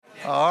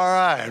All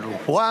right.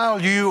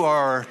 While you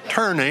are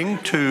turning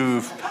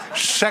to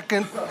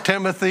 2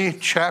 Timothy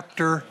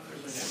chapter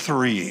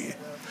 3,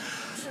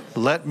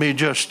 let me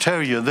just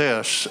tell you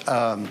this.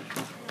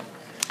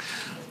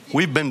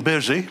 We've been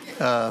busy.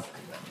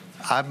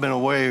 I've been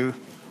away.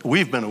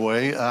 We've been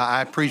away.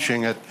 I'm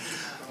preaching at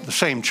the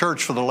same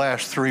church for the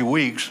last 3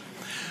 weeks.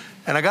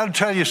 And I got to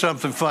tell you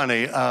something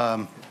funny.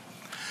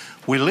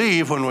 We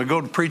leave when we go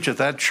to preach at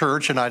that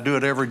church, and I do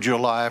it every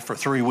July for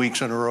 3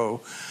 weeks in a row.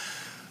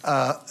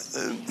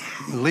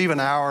 Leave an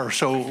hour or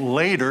so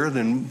later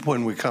than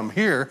when we come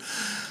here.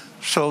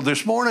 So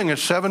this morning at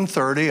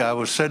 7:30, I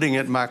was sitting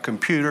at my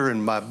computer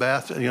in my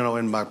bath,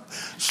 in my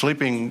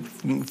sleeping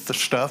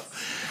stuff,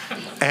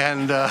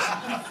 and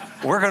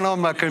working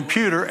on my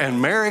computer.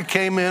 And Mary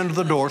came into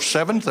the door,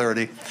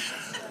 7:30,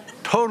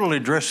 totally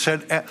dressed.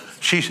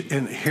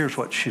 And here's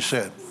what she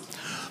said: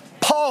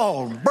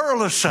 "Paul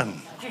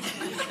Burleson,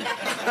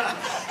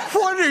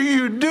 what are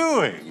you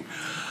doing?"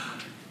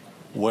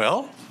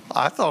 Well,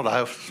 I thought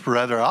I was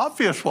rather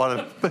obvious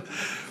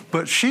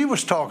but she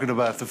was talking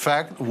about the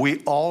fact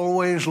we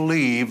always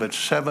leave at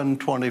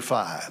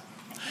 7:25.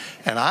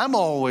 And I'm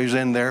always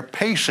in there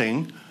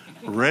pacing,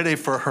 ready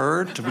for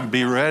her to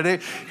be ready.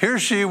 Here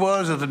she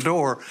was at the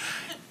door.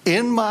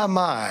 In my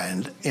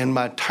mind, in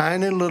my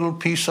tiny little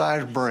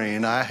pea-sized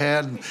brain, I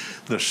had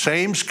the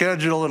same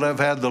schedule that I've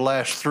had the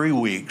last 3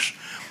 weeks,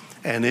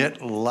 and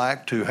it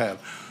liked to have.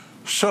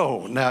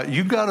 So now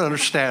you've got to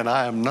understand,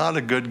 I am not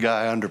a good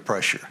guy under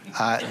pressure.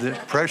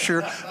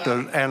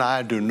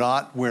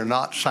 We're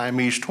not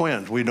Siamese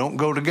twins. We don't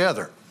go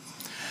together.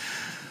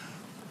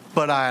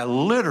 But I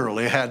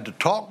literally had to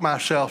talk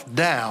myself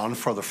down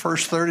for the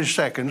first 30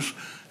 seconds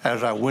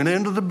as I went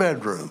into the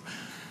bedroom,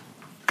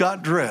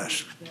 got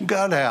dressed,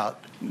 got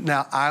out.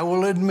 Now, I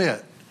will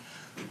admit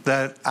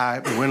that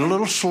I went a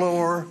little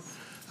slower.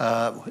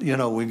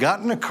 We got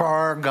in the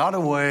car, got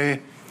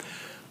away.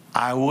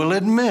 I will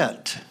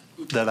admit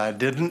that I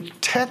didn't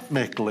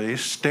technically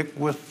stick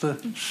with the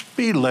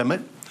speed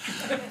limit,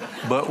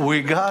 but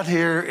we got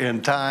here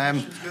in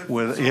time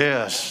with,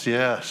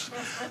 yes.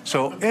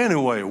 So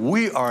anyway,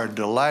 we are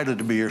delighted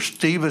to be here.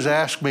 Steve has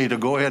asked me to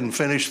go ahead and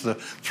finish the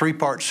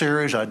 3-part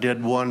series. I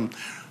did one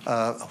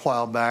a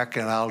while back,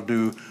 and I'll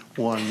do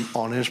one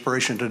on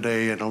Inspiration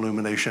today and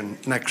Illumination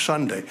next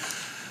Sunday.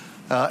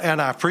 And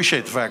I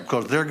appreciate the fact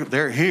because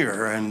they're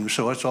here, and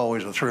so it's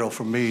always a thrill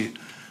for me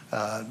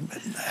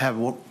have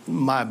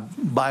my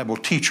Bible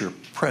teacher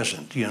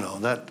present.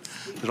 That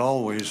is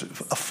always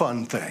a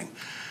fun thing.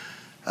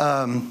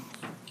 And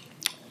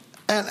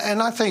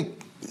I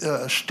think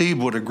Steve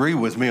would agree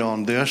with me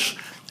on this.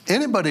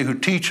 Anybody who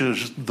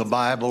teaches the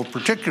Bible,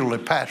 particularly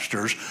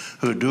pastors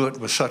who do it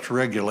with such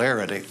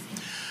regularity,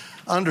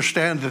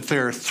 understand that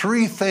there are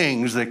 3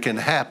 things that can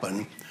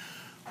happen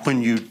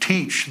when you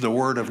teach the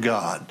Word of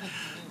God.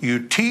 You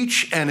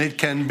teach, and it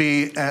can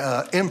be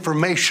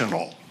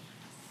informational.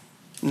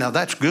 Now,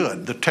 that's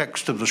good. The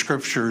text of the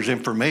Scripture is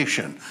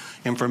information.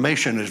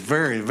 Information is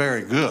very,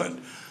 very good.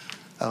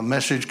 A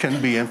message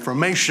can be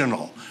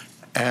informational,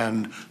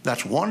 and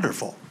that's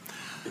wonderful.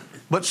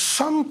 But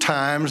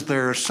sometimes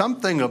there's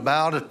something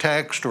about a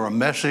text or a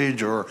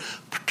message or a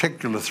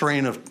particular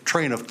train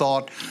of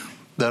thought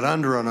that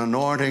under an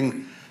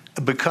anointing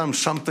becomes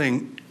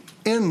something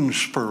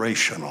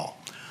inspirational,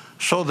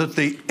 so that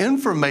the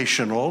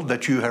informational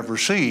that you have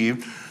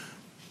received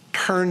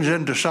turns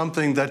into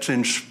something that's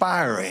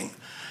inspiring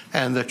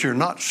and that you're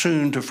not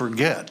soon to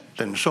forget,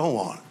 and so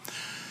on.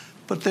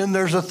 But then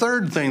there's a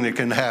third thing that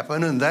can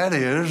happen, and that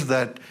is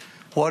that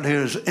what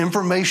is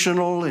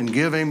informational and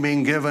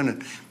being given,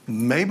 and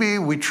maybe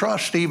we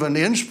trust even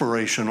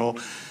inspirational,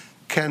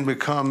 can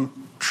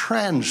become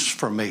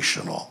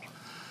transformational.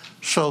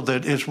 So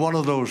that it's one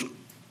of those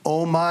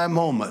oh my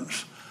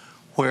moments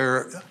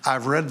where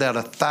I've read that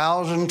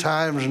 1,000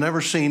 times,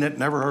 never seen it,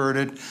 never heard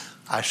it.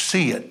 I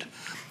see it.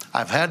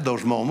 I've had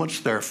those moments.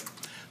 They're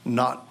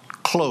not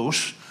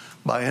close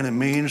by any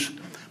means,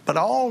 but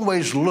I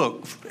always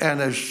look, and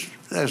as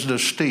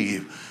does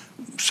Steve,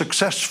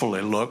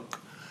 successfully look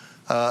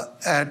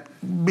at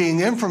being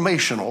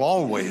informational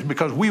always,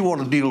 because we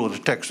want to deal with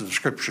the text of the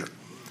Scripture.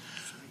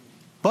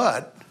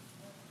 But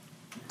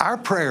our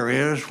prayer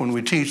is, when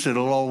we teach,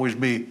 it'll always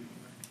be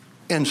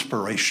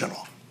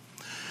inspirational.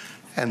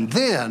 And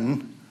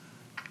then,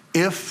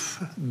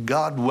 if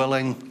God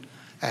willing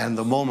and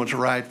the moment's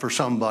right for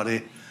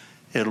somebody,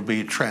 it'll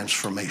be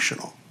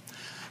transformational.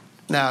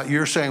 Now,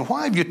 you're saying,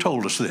 why have you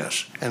told us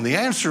this? And the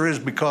answer is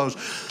because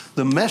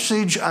the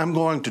message I'm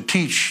going to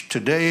teach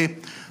today,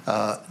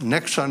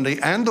 next Sunday,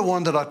 and the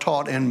one that I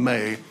taught in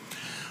May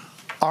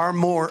are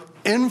more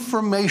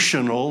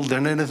informational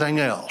than anything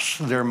else.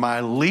 They're my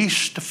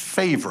least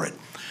favorite.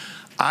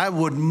 I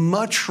would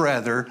much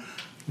rather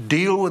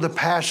deal with a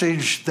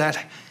passage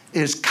that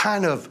is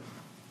kind of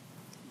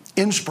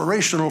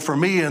inspirational for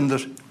me in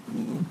the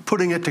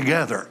putting it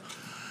together.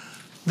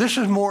 This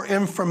is more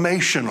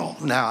informational.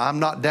 Now, I'm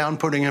not down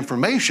putting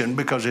information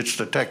because it's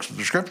the text of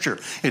the Scripture.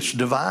 It's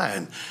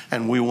divine,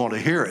 and we want to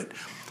hear it.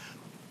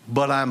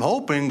 But I'm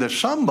hoping that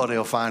somebody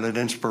will find it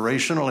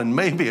inspirational and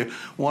maybe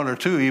one or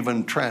two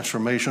even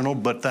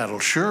transformational, but that'll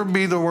sure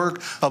be the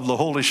work of the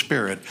Holy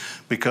Spirit,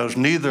 because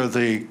neither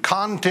the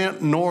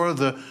content nor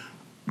the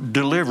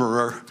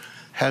deliverer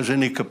has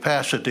any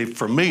capacity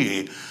for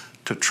me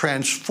to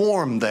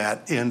transform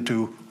that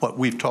into what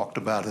we've talked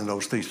about in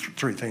these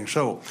three things.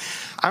 So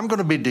I'm going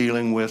to be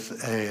dealing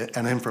with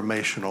an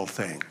informational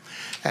thing.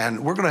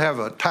 And we're going to have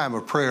a time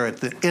of prayer at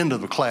the end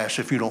of the class,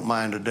 if you don't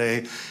mind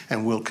today,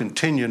 and we'll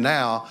continue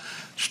now.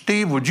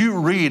 Steve, would you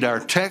read our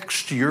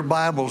text? Your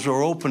Bibles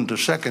are open to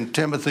 2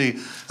 Timothy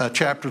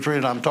chapter 3,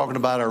 and I'm talking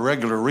about our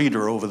regular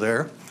reader over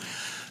there.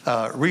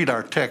 Read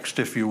our text,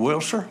 if you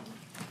will, sir.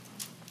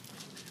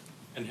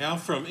 And how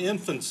from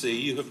infancy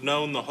you have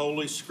known the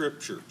Holy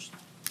Scriptures,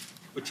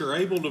 which are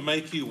able to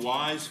make you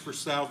wise for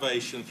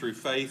salvation through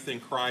faith in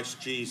Christ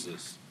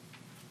Jesus.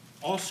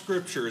 All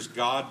Scripture is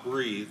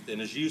God-breathed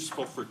and is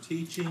useful for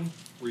teaching,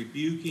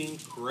 rebuking,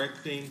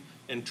 correcting,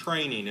 and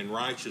training in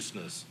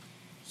righteousness,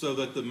 so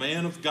that the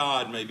man of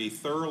God may be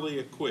thoroughly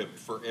equipped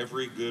for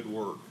every good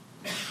work.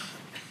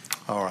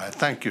 All right.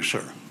 Thank you,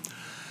 sir.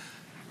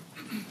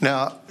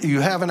 Now, you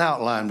have an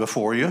outline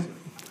before you.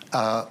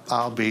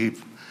 I'll be,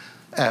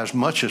 as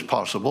much as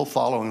possible,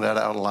 following that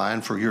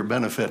outline for your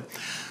benefit.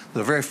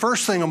 The very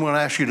first thing I'm going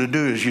to ask you to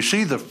do is, you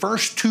see the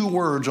first two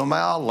words on my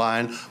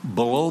outline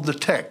below the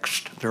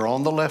text. They're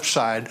on the left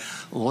side,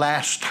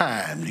 last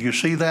time. Do you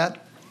see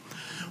that?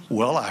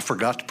 Well, I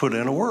forgot to put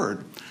in a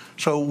word.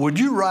 So would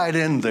you write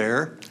in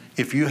there,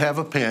 if you have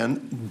a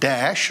pen,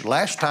 dash,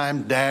 last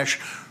time, dash,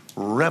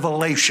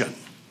 revelation.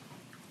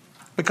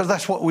 Because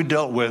that's what we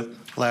dealt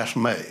with last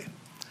May.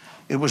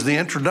 It was the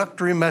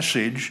introductory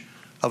message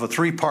of a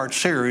three-part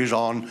series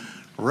on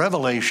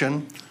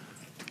revelation,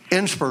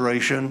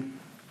 inspiration,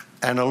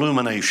 and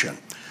illumination.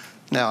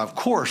 Now, of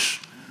course,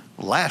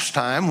 last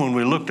time when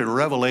we looked at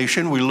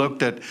revelation, we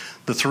looked at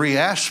the three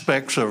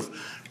aspects of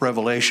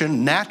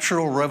revelation.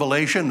 Natural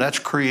revelation, that's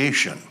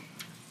creation.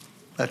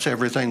 That's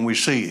everything we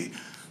see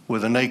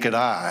with a naked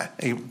eye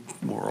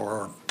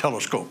or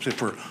telescopes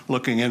if we're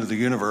looking into the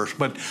universe.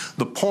 But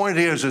the point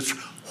is, it's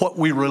what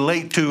we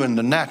relate to in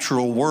the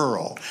natural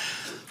world.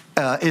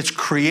 It's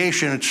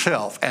creation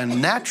itself. And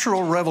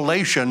natural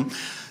revelation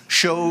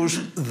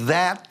shows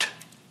that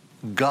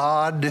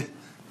God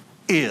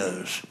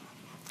is.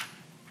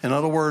 In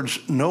other words,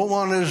 no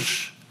one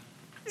is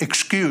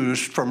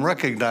excused from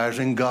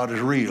recognizing God is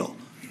real.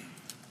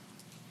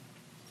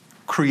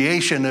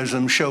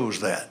 Creationism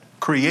shows that.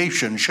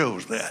 Creation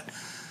shows that.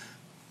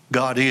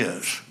 God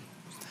is.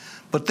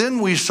 But then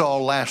we saw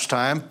last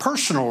time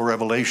personal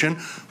revelation,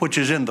 which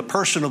is in the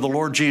person of the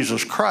Lord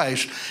Jesus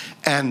Christ,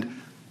 and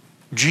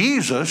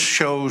Jesus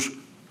shows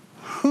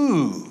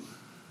who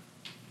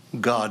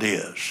God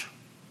is.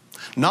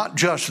 Not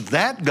just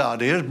that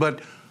God is,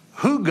 but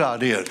who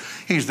God is.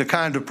 He's the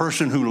kind of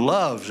person who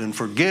loves and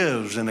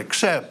forgives and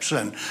accepts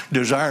and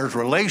desires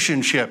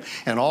relationship,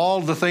 and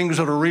all the things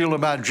that are real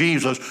about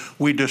Jesus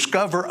we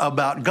discover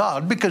about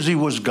God because he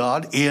was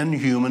God in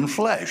human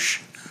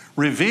flesh,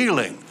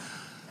 revealing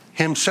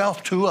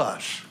himself to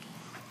us.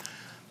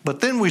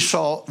 But then we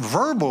saw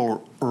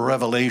verbal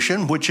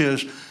revelation, which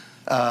is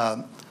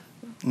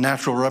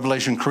natural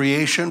revelation,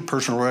 creation.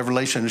 Personal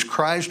revelation is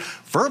Christ.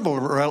 Verbal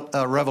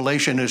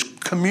revelation is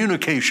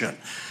communication.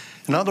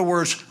 In other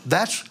words,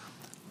 that's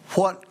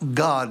what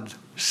God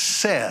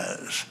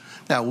says.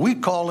 Now, we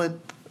call it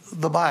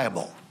the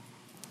Bible.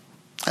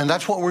 And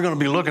that's what we're going to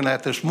be looking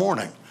at this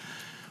morning.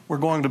 We're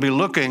going to be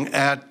looking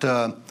at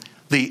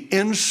the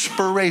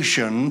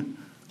inspiration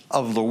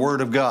of the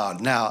Word of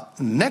God. Now,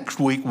 next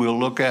week we'll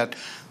look at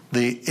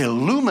the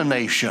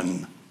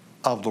illumination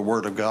of the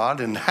Word of God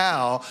and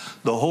how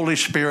the Holy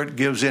Spirit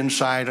gives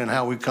insight and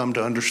how we come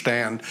to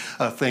understand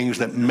things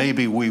that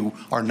maybe we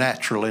are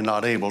naturally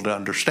not able to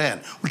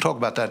understand. We'll talk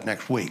about that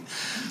next week.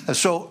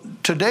 So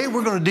today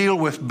we're going to deal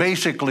with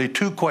basically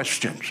two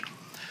questions.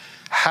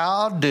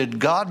 How did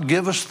God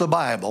give us the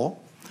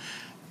Bible?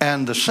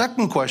 And the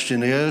second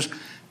question is,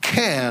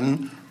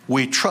 can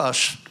we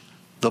trust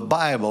the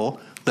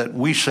Bible that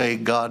we say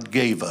God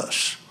gave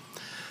us?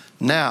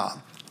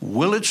 Now,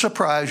 will it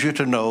surprise you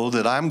to know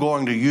that I'm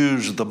going to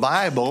use the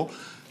Bible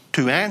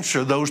to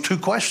answer those two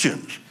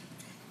questions?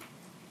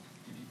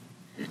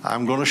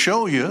 I'm going to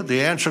show you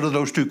the answer to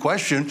those two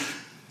questions.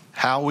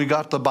 How we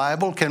got the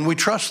Bible, can we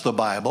trust the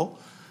Bible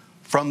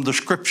from the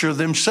Scripture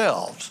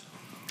themselves?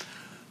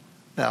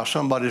 Now,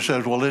 somebody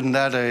says, well, isn't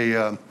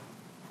that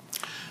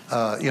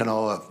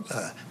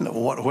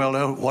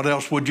what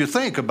else would you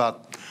think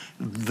about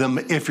them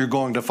if you're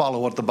going to follow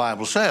what the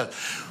Bible says?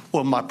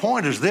 Well, my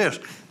point is this.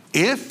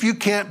 If you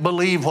can't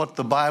believe what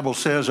the Bible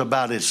says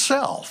about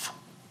itself,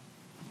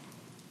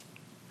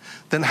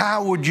 then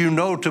how would you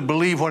know to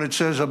believe what it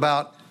says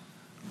about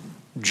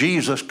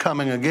Jesus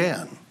coming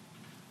again,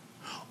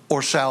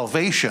 or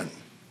salvation,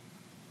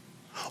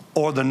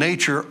 or the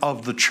nature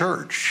of the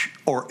church,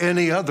 or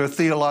any other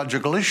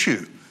theological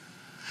issue?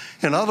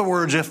 In other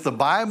words, if the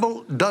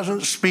Bible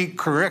doesn't speak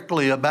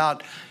correctly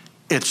about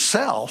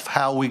itself,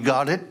 how we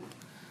got it,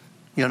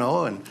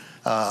 and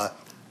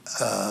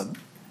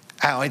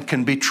how it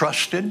can be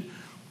trusted,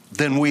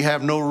 then we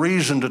have no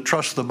reason to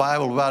trust the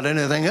Bible about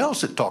anything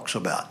else it talks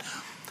about.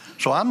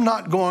 So I'm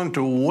not going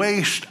to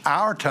waste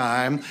our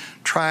time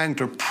trying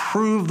to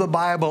prove the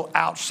Bible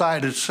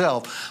outside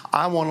itself.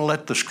 I want to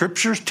let the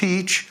Scriptures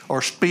teach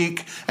or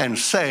speak and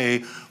say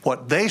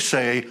what they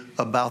say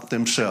about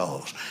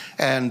themselves.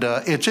 And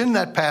it's in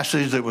that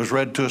passage that was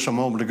read to us a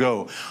moment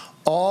ago.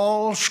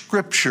 All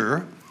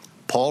Scripture,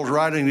 Paul's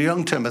writing to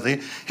young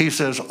Timothy, he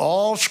says,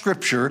 all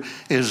Scripture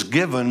is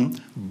given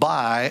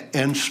by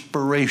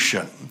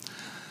inspiration.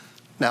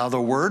 Now, the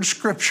word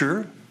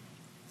Scripture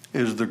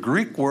is the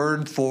Greek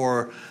word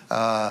for,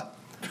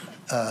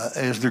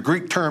 is the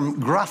Greek term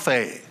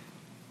graphe.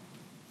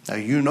 Now,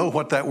 you know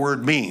what that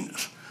word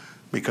means,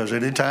 because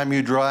anytime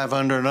you drive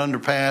under an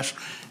underpass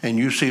and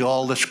you see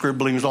all the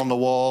scribblings on the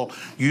wall,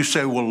 you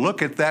say, well,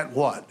 look at that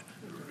what?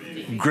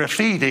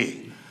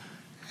 Graffiti.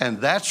 And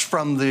that's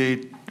from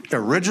the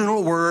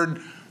original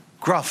word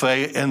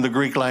graphe in the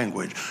Greek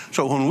language.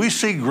 So when we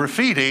see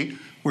graffiti,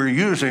 we're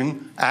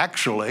using,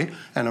 actually,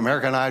 an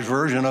Americanized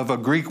version of a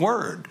Greek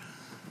word.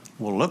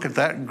 Well, look at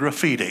that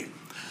graffiti.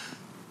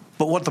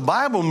 But what the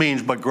Bible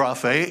means by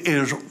graphe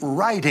is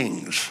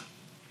writings.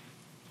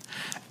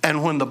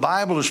 And when the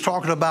Bible is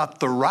talking about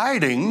the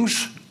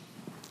writings,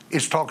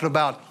 it's talking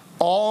about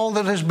all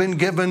that has been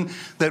given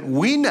that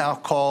we now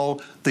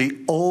call the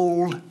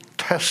Old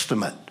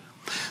Testament.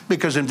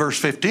 Because in verse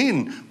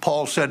 15,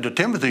 Paul said to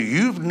Timothy,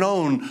 you've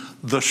known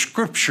the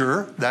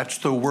Scripture, that's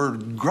the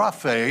word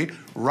graphe,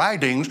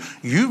 writings.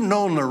 You've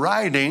known the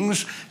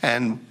writings,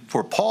 and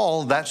for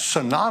Paul, that's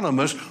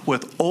synonymous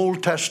with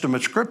Old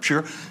Testament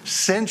Scripture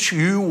since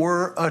you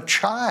were a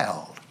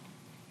child.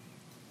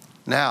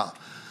 Now,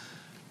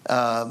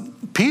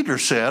 Peter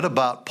said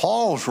about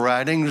Paul's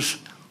writings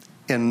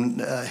in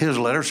his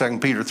letter, 2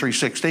 Peter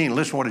 3:16,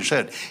 listen to what he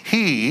said.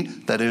 He,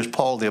 that is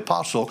Paul the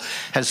Apostle,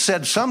 has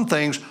said some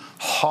things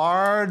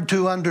hard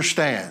to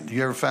understand.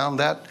 You ever found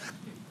that?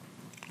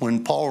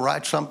 When Paul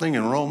writes something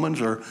in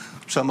Romans or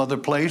some other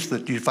place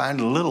that you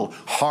find a little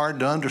hard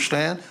to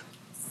understand?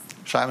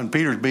 Simon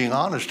Peter's being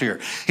honest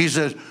here. He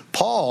says,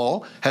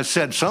 Paul has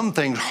said some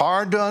things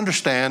hard to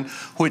understand,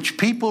 which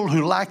people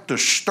who like to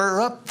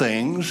stir up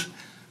things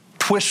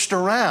twist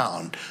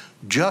around,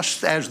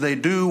 just as they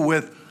do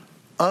with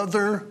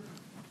other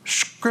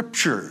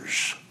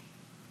scriptures.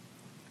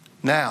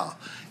 Now,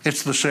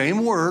 it's the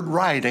same word,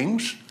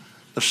 writings,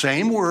 the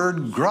same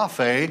word,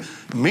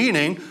 graphe,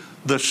 meaning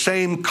the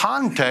same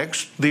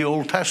context, the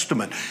Old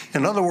Testament.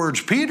 In other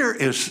words, Peter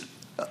is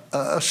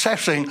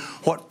assessing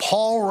what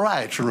Paul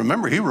writes. And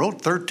remember, he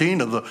wrote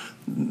 13 of the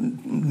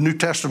New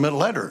Testament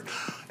letters.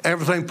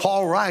 Everything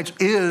Paul writes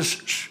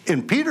is,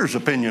 in Peter's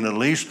opinion at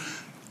least,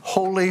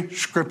 Holy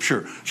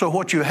Scripture. So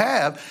what you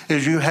have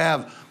is you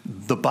have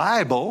the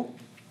Bible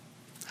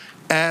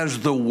as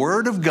the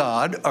Word of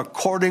God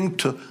according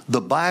to the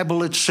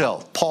Bible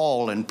itself.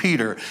 Paul and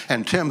Peter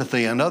and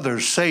Timothy and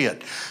others say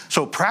it.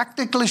 So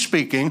practically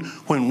speaking,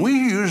 when we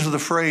use the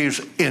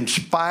phrase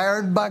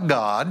inspired by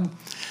God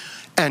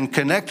and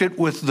connect it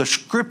with the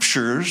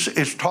Scriptures,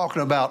 it's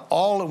talking about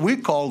all that we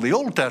call the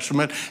Old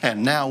Testament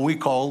and now we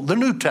call the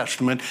New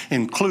Testament,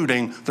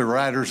 including the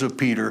writers of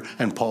Peter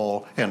and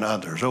Paul and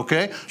others,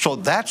 okay? So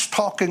that's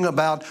talking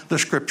about the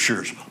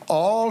Scriptures.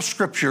 All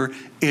Scripture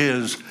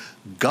is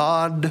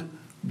God-breathed.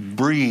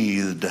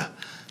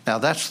 Now,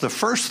 that's the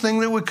first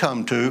thing that we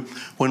come to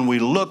when we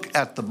look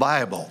at the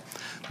Bible,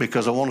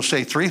 because I want to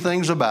say three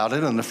things about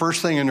it. And the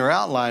first thing in your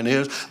outline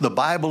is the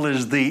Bible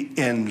is the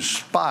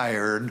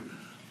inspired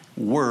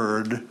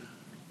Word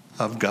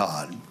of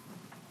God.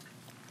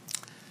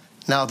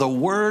 Now, the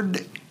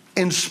word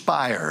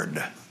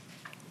inspired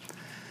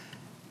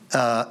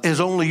is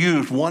only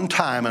used one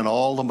time in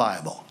all the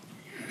Bible,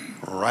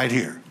 right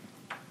here.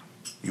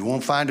 You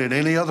won't find it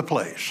any other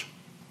place.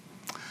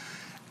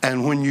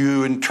 And when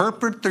you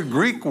interpret the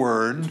Greek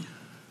word,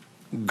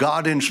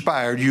 God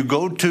inspired, you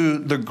go to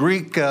the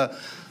Greek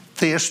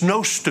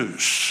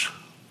theosnostus.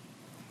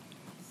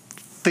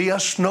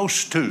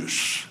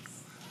 Theosnostus.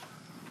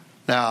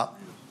 Now,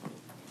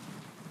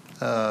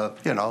 the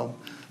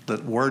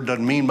word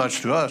doesn't mean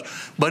much to us,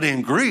 but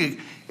in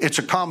Greek, it's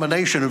a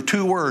combination of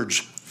two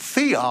words.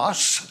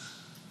 Theos,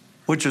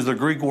 which is the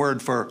Greek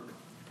word for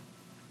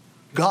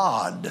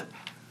God.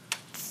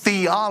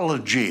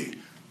 Theology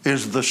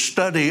is the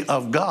study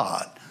of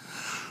God.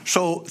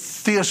 So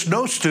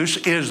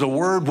theosnostus is the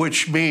word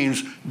which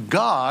means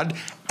God,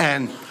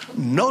 and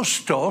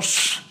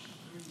nostos,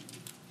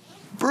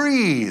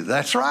 breathe.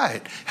 That's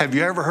right. Have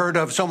you ever heard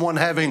of someone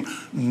having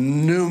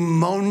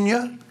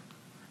pneumonia?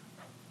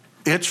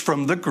 It's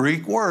from the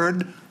Greek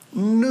word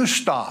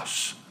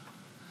pneustos.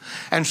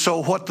 And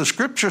so what the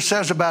Scripture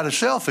says about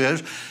itself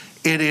is,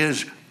 it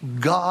is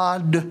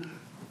God-breathed.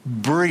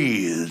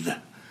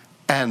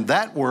 And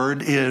that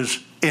word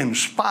is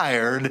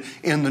inspired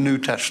in the New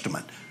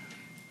Testament.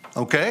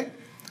 Okay?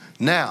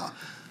 Now,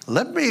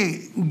 let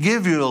me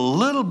give you a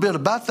little bit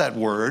about that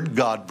word,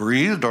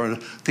 God-breathed, or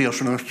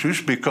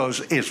theosnostus, because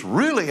it's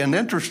really an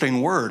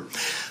interesting word.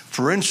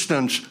 For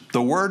instance,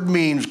 the word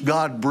means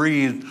God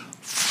breathed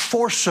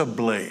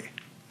forcibly.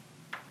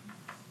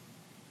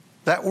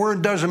 That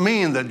word doesn't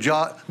mean that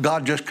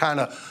God just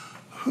kind of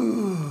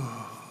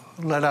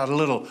let out a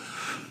little.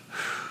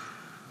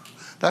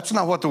 That's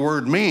not what the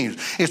word means.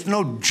 It's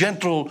no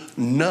gentle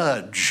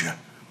nudge.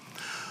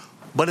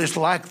 But it's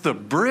like the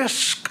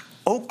brisk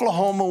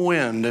Oklahoma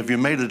wind. Have you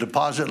made a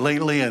deposit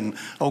lately in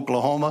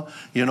Oklahoma?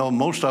 You know,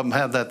 most of them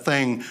have that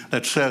thing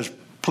that says,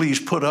 please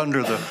put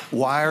under the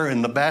wire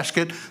in the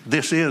basket.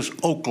 This is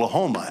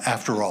Oklahoma,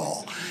 after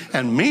all.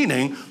 And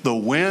meaning the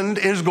wind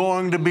is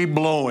going to be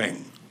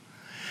blowing.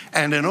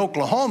 And in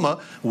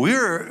Oklahoma,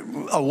 we're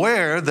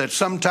aware that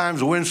sometimes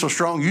the wind's so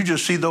strong, you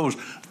just see those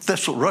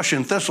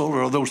Russian thistle,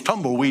 or those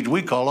tumbleweeds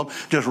we call them,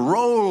 just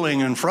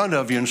rolling in front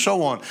of you and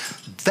so on.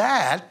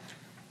 That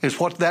is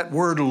what that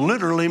word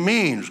literally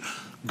means.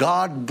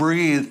 God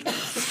breathed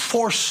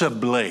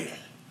forcibly.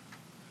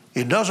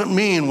 It doesn't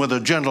mean with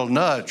a gentle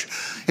nudge.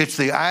 It's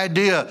the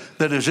idea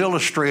that is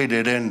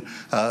illustrated in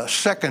 2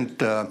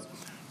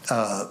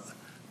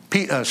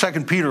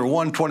 Peter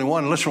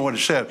 1:21. Listen to what it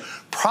says.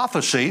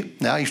 Prophecy,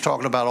 now he's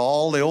talking about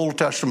all the Old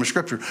Testament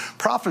scripture.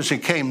 Prophecy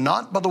came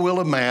not by the will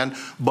of man,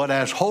 but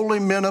as holy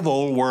men of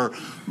old were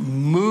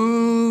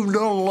moved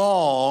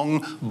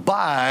along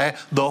by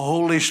the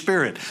Holy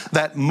Spirit.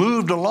 That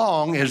moved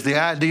along is the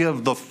idea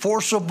of the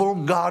forcible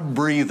God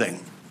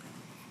breathing.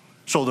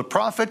 So the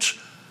prophets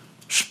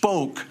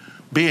spoke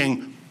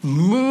being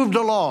moved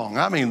along.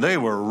 I mean, they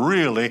were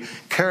really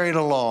carried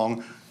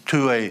along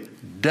to a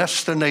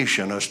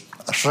destination, a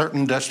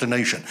certain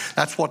destination.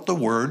 That's what the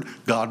word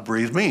God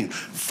breathed means,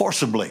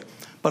 forcibly.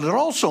 But it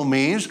also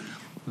means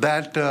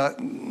that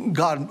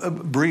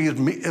God breathed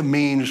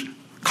means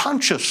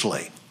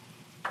consciously.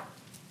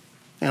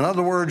 In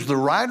other words, the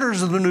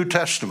writers of the New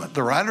Testament,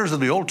 the writers of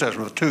the Old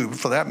Testament too,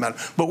 for that matter,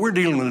 but we're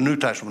dealing with the New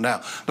Testament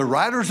now. The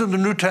writers of the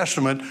New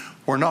Testament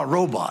were not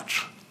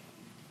robots.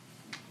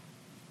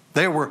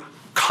 They were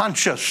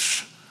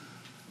conscious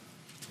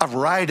of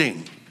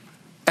writing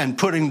and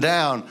putting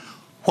down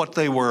what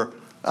they were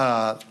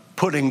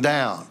putting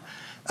down.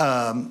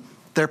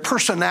 Their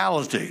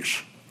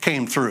personalities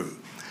came through.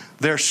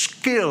 Their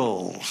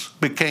skills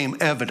became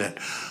evident.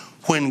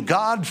 When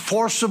God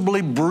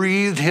forcibly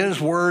breathed his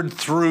word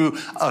through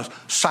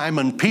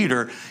Simon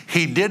Peter,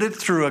 he did it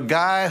through a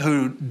guy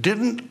who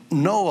didn't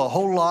know a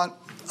whole lot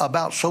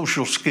about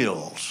social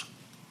skills.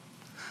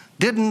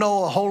 Didn't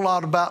know a whole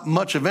lot about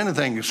much of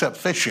anything except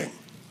fishing.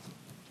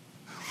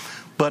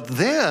 But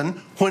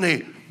then when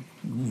he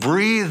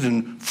breathed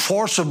and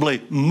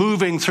forcibly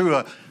moving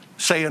through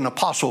say an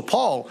Apostle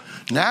Paul,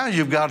 now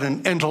you've got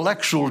an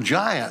intellectual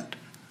giant.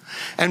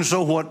 And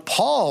so what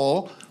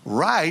Paul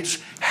writes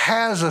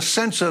has a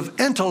sense of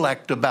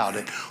intellect about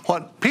it.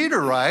 What Peter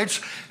writes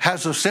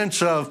has a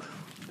sense of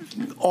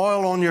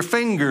oil on your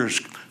fingers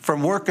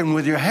from working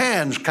with your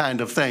hands kind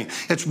of thing.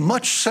 It's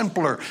much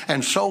simpler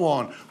and so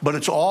on, but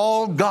it's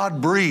all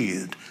God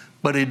breathed.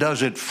 But he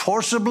does it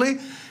forcibly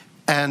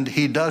and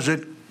he does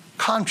it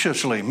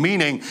consciously,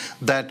 meaning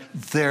that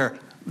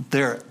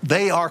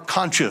they are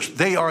conscious.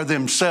 They are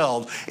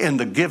themselves in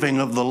the giving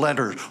of the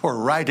letters or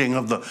writing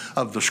of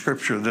the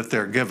scripture that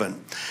they're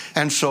given.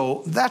 And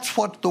so that's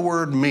what the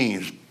word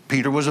means.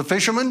 Peter was a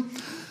fisherman.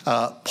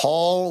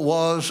 Paul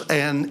was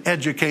an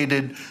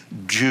educated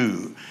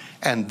Jew.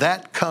 And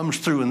that comes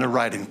through in the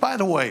writings. By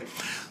the way,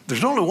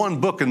 there's only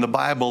one book in the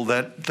Bible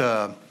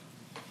that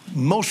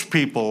most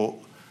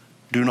people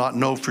do not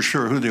know for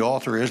sure who the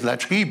author is.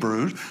 That's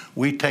Hebrews.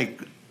 We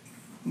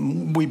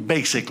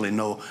basically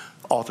know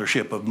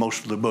authorship of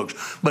most of the books.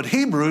 But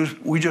Hebrews,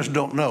 we just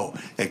don't know.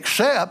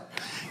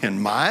 Except,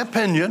 in my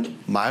opinion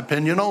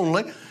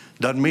only,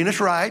 doesn't mean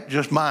it's right,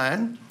 just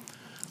mine,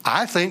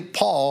 I think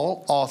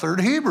Paul authored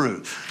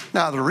Hebrews.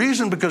 Now, the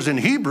reason, because in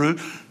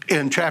Hebrews,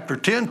 in chapter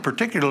 10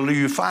 particularly,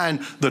 you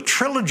find the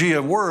trilogy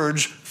of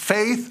words,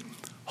 faith,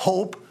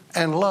 hope,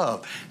 and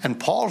love. And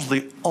Paul's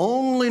the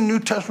only New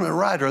Testament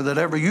writer that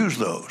ever used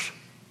those.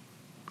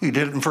 He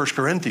did it in 1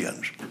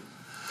 Corinthians.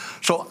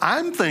 So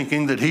I'm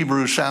thinking that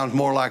Hebrews sounds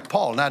more like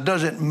Paul. Now,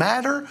 does it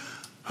matter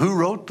who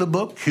wrote the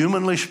book,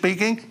 humanly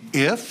speaking,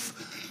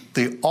 if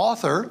the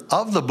author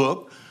of the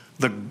book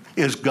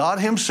is God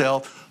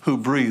himself, who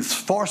breathes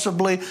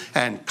forcibly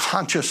and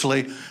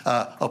consciously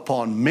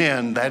upon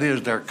men? That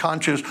is, they're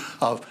conscious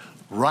of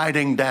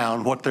writing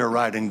down what they're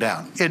writing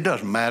down. It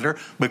doesn't matter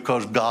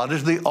because God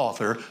is the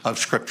author of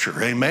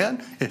Scripture.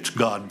 Amen? It's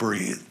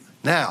God-breathed.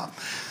 Now,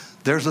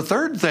 there's a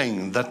third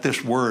thing that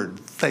this word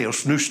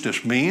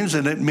theosnoustos means,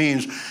 and it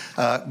means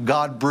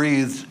God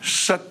breathed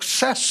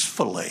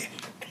successfully.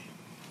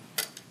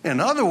 In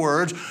other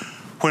words,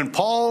 when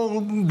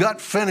Paul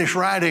got finished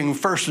writing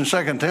 1st and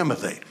 2nd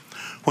Timothy,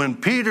 when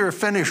Peter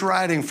finished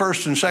writing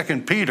 1st and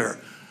 2nd Peter,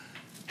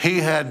 he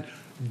had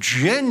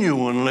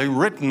genuinely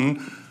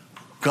written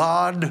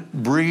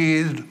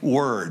God-breathed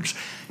words.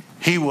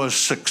 He was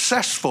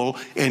successful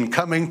in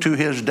coming to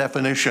his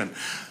definition.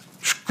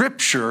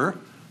 Scripture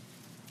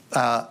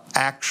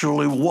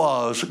actually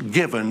was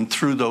given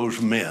through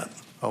those men,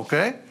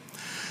 okay?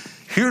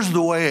 Here's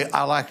the way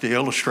I like to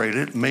illustrate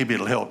it. Maybe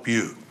it'll help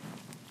you.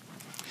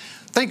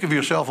 Think of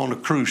yourself on a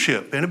cruise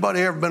ship.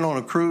 Anybody ever been on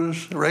a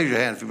cruise? Raise your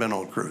hand if you've been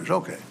on a cruise.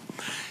 Okay.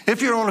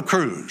 If you're on a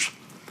cruise,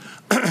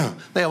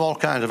 they have all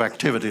kinds of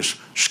activities.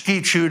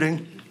 Skeet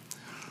shooting,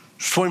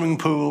 swimming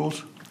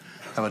pools,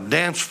 have a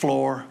dance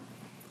floor.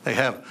 They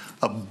have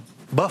a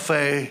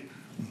buffet.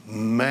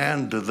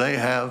 Man, do they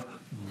have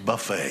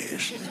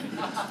buffets.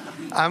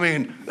 I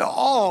mean,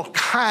 all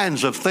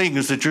kinds of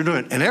things that you're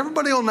doing. And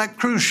everybody on that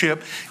cruise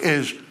ship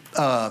is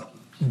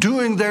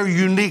doing their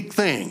unique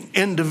thing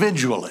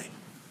individually.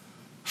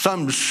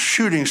 Some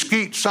shooting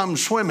skeet, some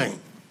swimming.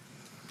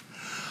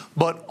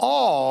 But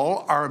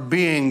all are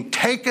being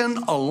taken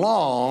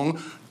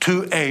along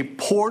to a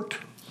port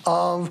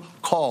of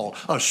call,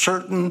 a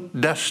certain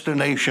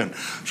destination.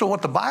 So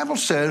what the Bible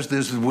says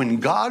is when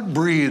God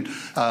breathed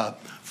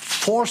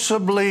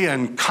forcibly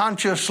and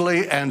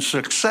consciously and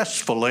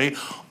successfully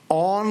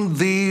on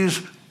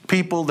these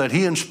people that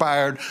he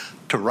inspired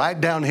to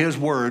write down his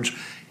words,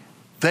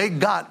 they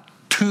got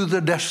to the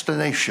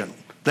destination.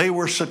 They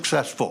were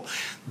successful.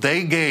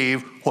 They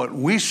gave what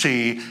we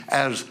see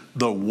as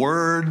the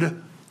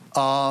Word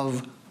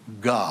of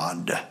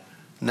God.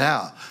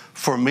 Now,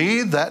 for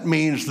me, that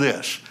means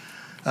this.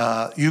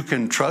 You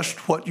can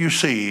trust what you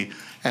see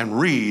and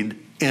read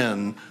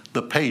in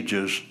the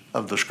pages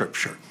of the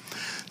Scripture.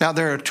 Now,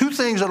 there are two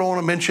things that I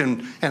want to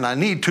mention, and I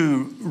need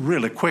to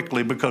really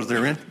quickly because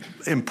they're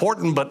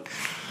important, but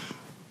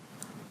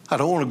I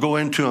don't want to go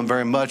into them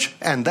very much,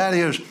 and that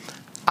is,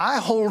 I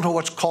hold to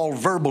what's called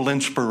verbal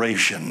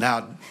inspiration.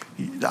 Now,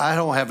 I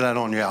don't have that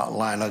on your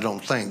outline, I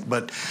don't think,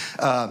 but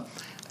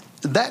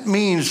that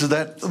means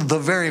that the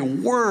very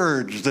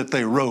words that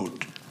they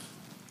wrote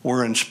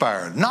were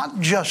inspired,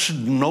 not just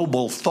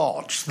noble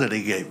thoughts that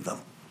he gave them.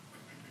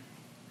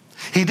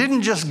 He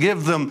didn't just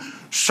give them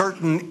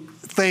certain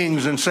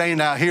things and say,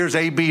 now here's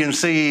A, B, and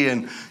C,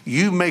 and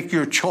you make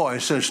your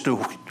choice as to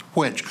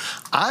which.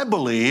 I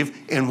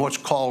believe in what's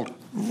called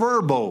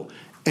verbal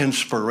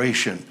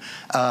inspiration.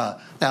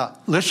 Now,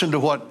 listen to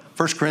what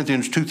 1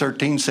 Corinthians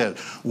 2:13 says.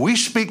 We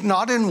speak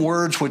not in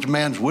words which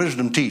man's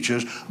wisdom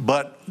teaches,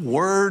 but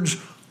words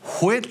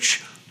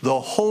which the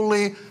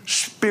Holy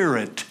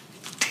Spirit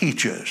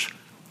teaches.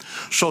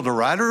 So the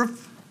writer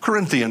of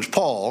Corinthians,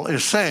 Paul,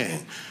 is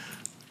saying,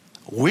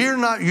 we're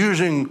not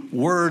using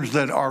words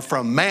that are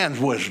from man's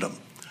wisdom,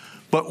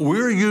 but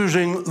we're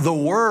using the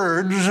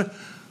words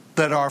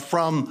that are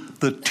from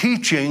the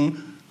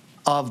teaching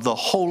of the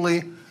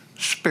Holy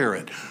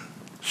Spirit.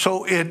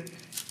 So it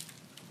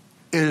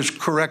is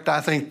correct, I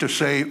think, to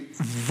say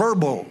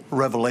verbal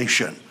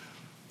revelation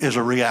is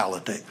a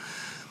reality.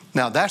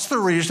 Now, that's the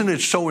reason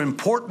it's so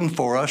important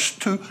for us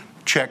to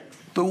check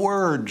the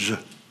words.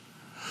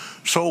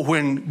 So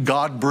when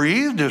God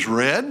breathed is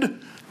read,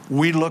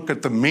 we look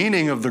at the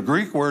meaning of the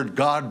Greek word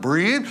God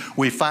breathed.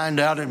 We find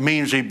out it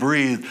means he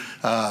breathed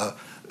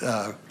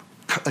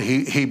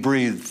he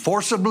breathed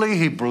forcibly,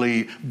 he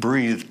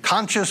breathed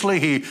consciously,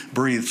 he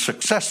breathed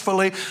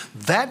successfully.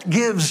 That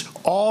gives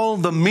all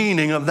the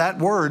meaning of that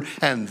word,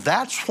 and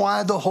that's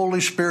why the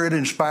Holy Spirit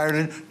inspired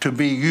it to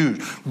be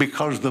used,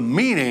 because the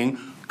meaning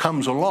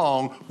comes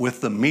along with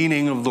the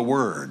meaning of the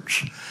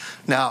words.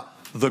 Now,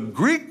 the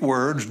Greek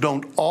words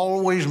don't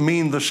always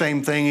mean the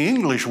same thing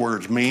English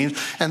words mean,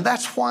 and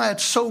that's why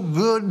it's so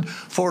good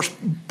for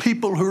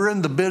people who are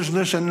in the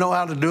business and know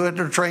how to do it,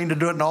 they're trained to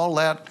do it and all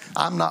that.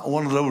 I'm not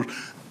one of those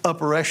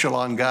upper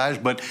echelon guys,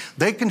 but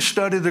they can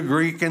study the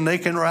Greek and they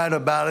can write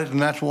about it,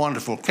 and that's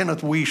wonderful.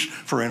 Kenneth Weiss,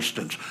 for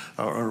instance,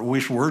 or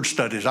Weiss Word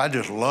Studies, I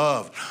just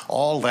love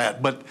all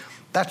that, but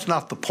that's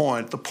not the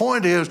point. The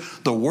point is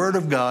the Word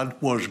of God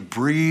was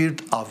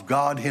breathed of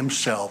God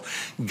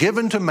himself,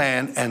 given to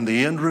man, and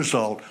the end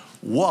result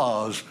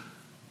was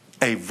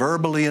a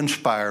verbally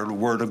inspired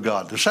Word of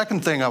God. The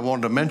second thing I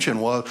wanted to mention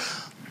was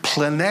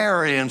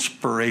plenary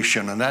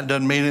inspiration, and that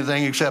doesn't mean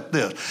anything except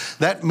this.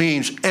 That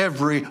means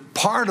every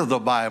part of the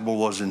Bible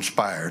was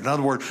inspired. In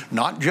other words,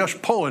 not just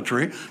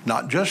poetry,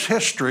 not just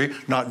history,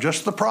 not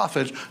just the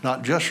prophets,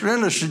 not just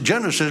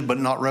Genesis, but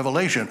not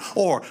Revelation,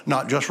 or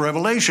not just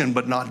Revelation,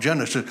 but not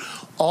Genesis.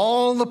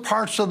 All the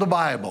parts of the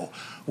Bible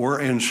were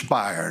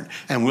inspired,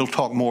 and we'll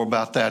talk more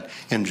about that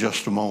in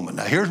just a moment.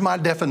 Now, here's my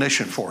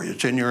definition for you.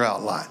 It's in your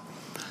outline.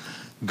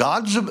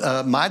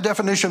 My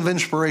definition of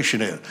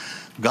inspiration is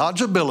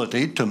God's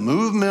ability to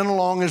move men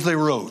along as they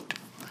wrote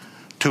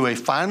to a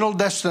final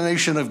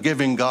destination of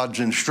giving God's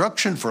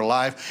instruction for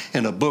life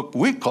in a book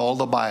we call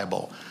the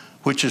Bible,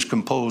 which is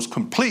composed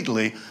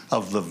completely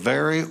of the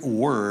very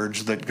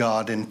words that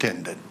God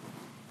intended.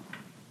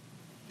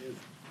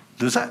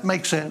 Does that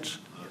make sense?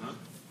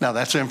 Now,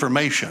 that's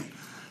information.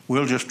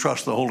 We'll just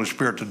trust the Holy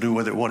Spirit to do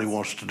with it what he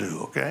wants to do,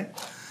 okay?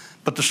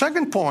 But the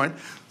second point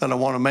that I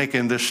want to make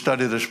in this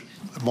study this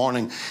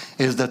morning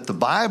is that the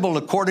Bible,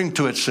 according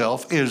to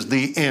itself, is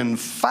the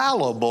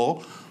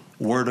infallible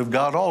Word of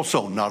God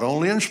also. Not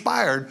only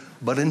inspired,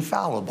 but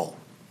infallible.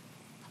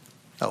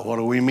 Now, what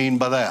do we mean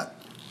by that?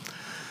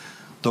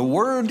 The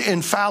word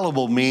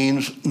infallible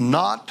means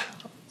not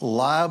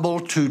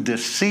liable to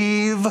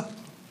deceive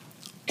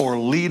or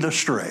lead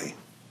astray.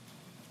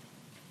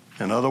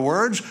 In other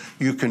words,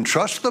 you can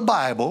trust the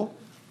Bible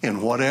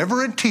in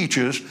whatever it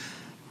teaches.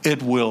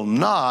 It will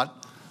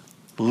not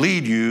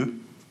lead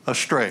you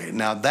astray.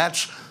 Now,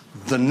 that's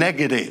the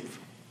negative,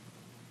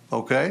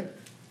 okay?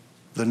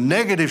 The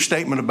negative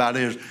statement about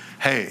it is,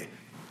 hey,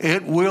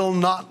 it will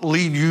not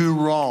lead you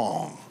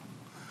wrong.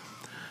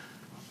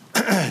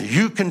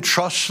 You can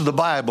trust the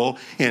Bible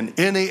in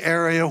any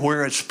area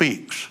where it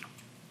speaks.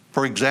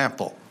 For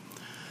example,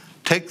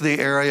 take the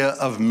area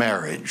of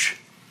marriage.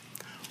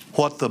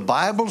 What the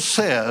Bible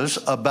says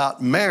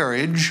about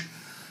marriage,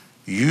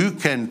 you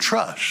can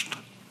trust.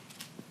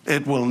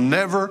 It will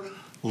never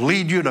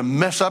lead you to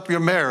mess up your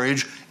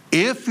marriage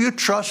if you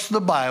trust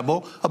the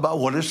Bible about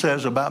what it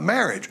says about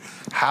marriage.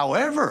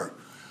 However,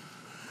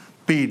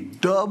 be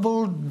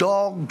double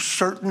dog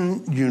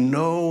certain you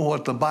know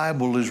what the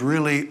Bible is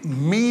really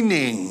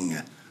meaning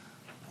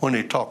when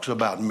it talks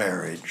about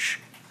marriage.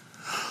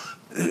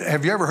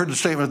 Have you ever heard the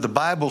statement, the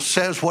Bible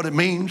says what it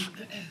means?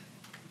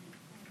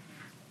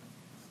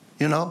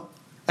 You know,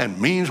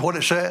 and means what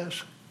it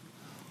says?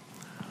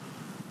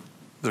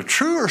 The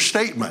truer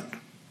statement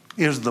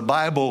is the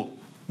Bible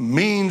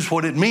means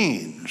what it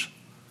means.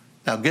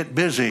 Now get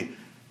busy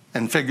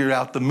and figure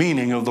out the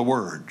meaning of the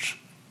words.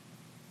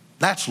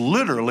 That's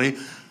literally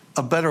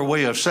a better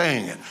way of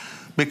saying it,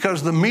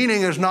 because the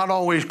meaning is not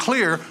always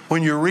clear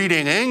when you're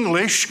reading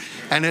English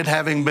and it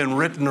having been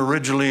written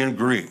originally in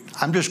Greek.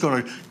 I'm just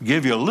going to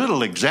give you a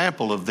little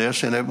example of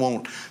this, and it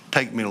won't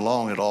take me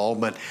long at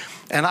all,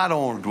 and I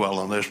don't want to dwell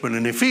on this, but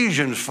in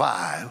Ephesians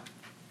 5,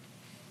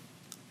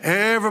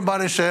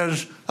 everybody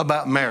says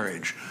about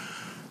marriage,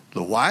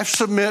 the wife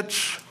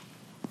submits,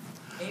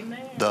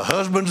 amen, the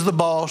husband's the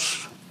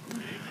boss,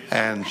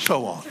 and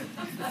so on.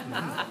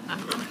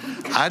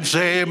 I'd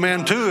say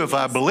amen too if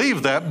I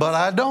believed that, but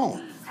I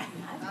don't.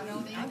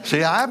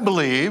 See, I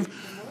believe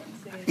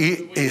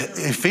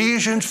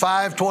Ephesians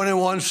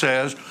 5:21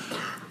 says,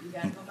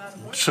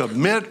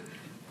 submit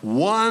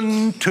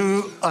one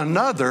to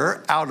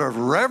another out of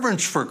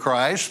reverence for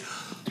Christ,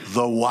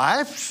 the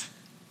wife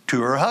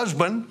to her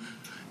husband.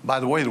 By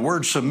the way, the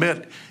word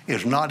submit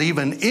is not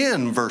even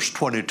in verse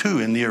 22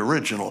 in the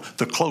original,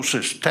 the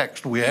closest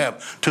text we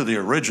have to the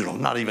original,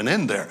 not even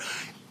in there.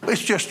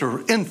 It's just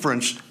an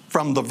inference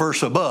from the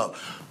verse above.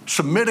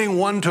 Submitting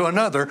one to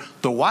another,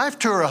 the wife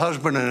to her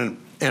husband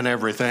in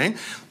everything,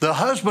 the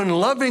husband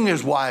loving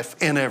his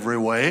wife in every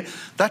way.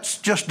 That's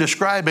just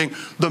describing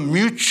the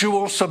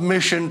mutual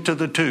submission to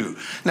the two.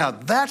 Now,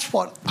 that's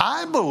what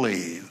I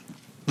believe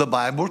the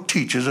Bible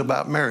teaches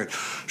about marriage.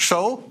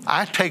 So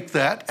I take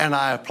that and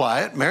I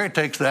apply it. Mary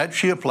takes that,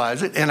 she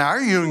applies it. In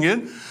our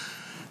union,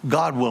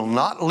 God will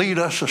not lead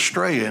us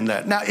astray in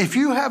that. Now, if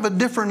you have a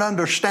different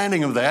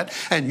understanding of that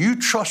and you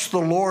trust the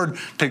Lord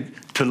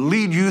to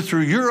lead you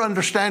through your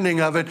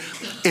understanding of it,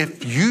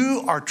 if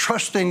you are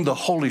trusting the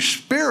Holy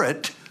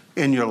Spirit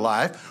in your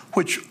life,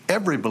 which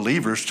every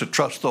believer is to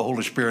trust the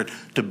Holy Spirit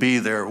to be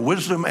their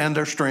wisdom and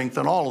their strength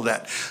and all of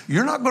that,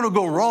 you're not going to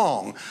go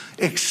wrong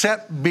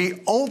except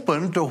be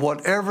open to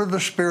whatever the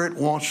Spirit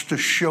wants to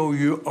show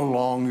you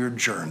along your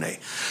journey.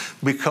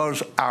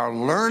 Because our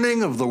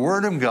learning of the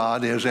Word of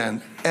God is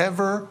an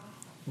ever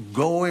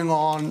going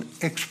on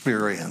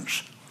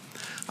experience.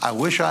 I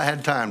wish I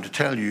had time to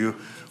tell you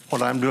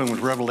what I'm doing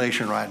with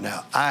Revelation right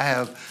now. I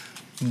have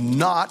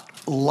not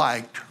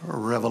liked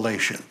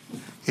Revelation.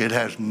 It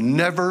has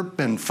never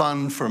been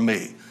fun for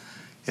me.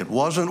 It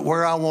wasn't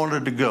where I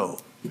wanted to go.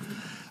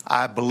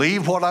 I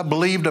believed what I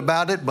believed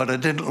about it, but I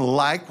didn't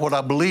like what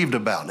I believed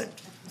about it.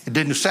 It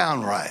didn't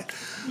sound right.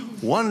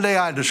 One day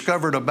I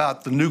discovered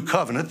about the New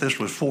Covenant. This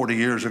was 40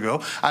 years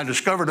ago. I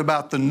discovered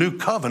about the New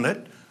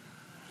Covenant.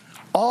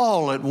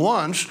 All at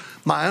once,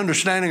 my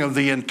understanding of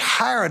the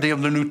entirety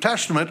of the New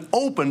Testament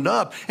opened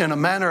up in a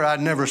manner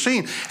I'd never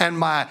seen. And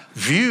my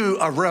view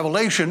of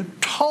Revelation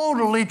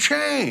totally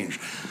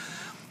changed.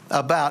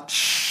 About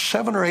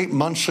 7 or 8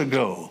 months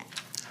ago,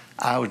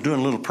 I was doing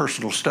a little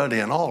personal study,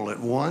 and all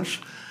at once,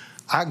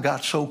 I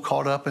got so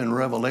caught up in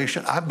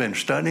Revelation. I've been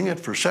studying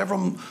it for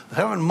 7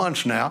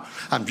 months now.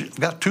 I've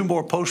got 2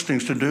 more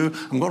postings to do.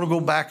 I'm going to go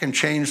back and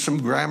change some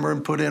grammar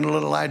and put in a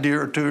little idea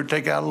or two, or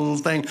take out a little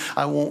thing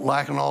I won't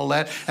like and all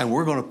that, and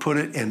we're going to put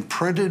it in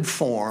printed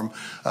form.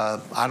 I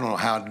don't know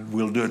how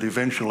we'll do it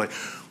eventually.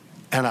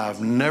 And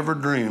I've never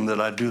dreamed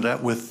that I'd do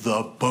that with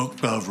the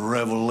book of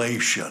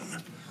Revelation.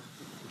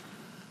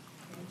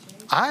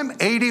 I'm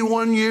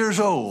 81 years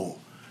old,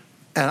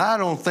 and I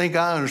don't think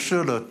I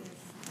understood a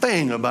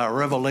thing about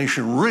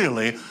Revelation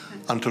really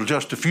until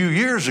just a few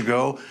years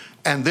ago,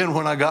 and then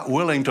when I got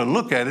willing to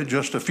look at it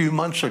just a few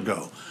months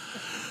ago.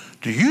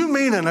 Do you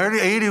mean an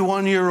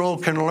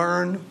 81-year-old can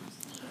learn?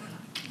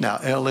 Now,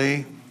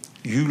 Ellie,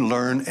 you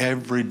learn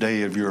every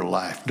day of your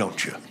life,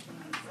 don't you?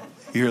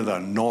 You're the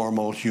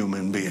normal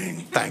human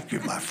being. Thank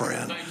you, my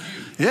friend.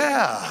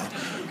 Yeah.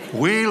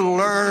 We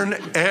learn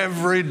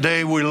every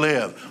day we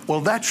live.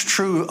 Well, that's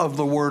true of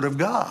the Word of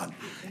God.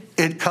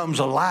 It comes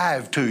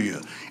alive to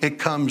you. It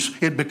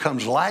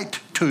becomes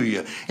light to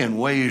you in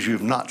ways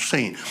you've not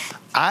seen.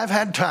 I've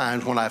had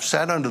times when I've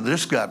sat under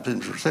this guy,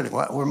 sitting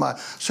right where my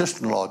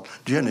sister-in-law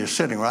Jenny is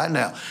sitting right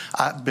now.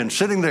 I've been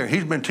sitting there,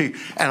 he's been teaching,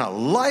 and a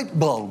light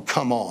bulb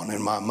come on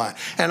in my mind,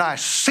 and I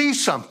see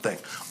something.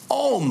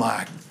 Oh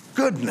my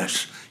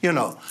goodness,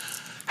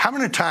 how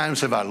many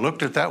times have I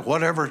looked at that,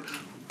 whatever,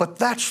 but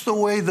that's the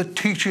way the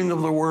teaching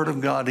of the Word of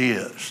God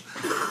is.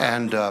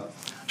 And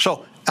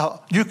so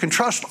you can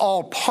trust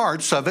all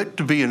parts of it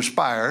to be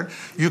inspired.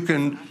 You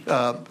can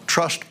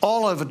trust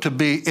all of it to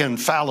be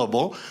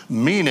infallible,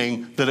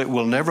 meaning that it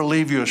will never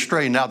leave you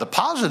astray. Now, the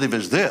positive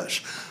is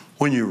this.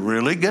 When you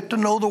really get to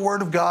know the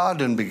Word of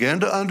God and begin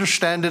to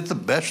understand it the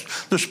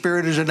best the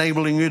Spirit is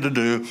enabling you to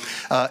do,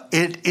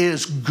 it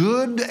is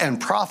good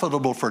and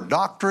profitable for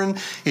doctrine.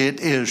 It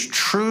is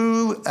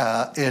true.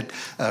 It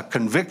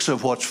convicts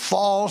of what's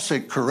false.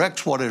 It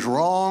corrects what is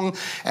wrong.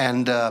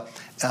 And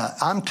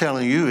I'm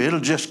telling you, it'll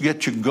just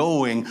get you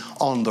going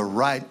on the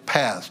right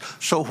path.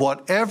 So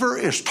whatever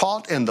is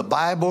taught in the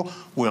Bible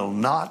will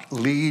not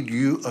lead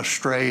you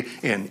astray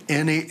in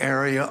any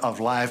area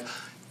of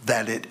life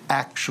that it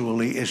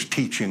actually is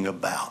teaching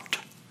about.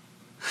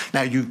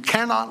 Now, you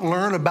cannot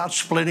learn about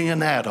splitting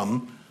an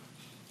atom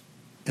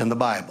in the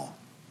Bible.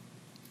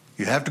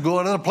 You have to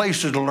go to other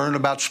places to learn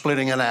about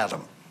splitting an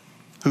atom.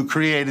 Who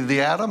created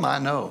the atom? I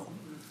know,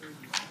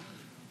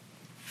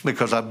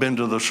 because I've been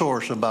to the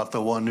source about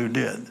the one who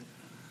did.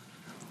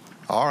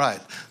 All right,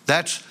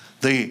 that's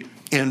the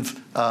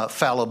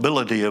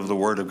infallibility of the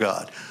Word of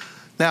God.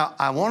 Now,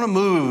 I want to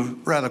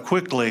move rather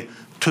quickly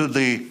to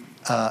the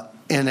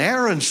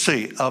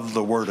inerrancy of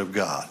the Word of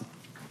God.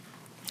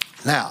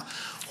 Now,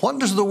 what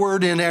does the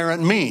word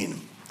inerrant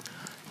mean?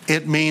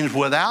 It means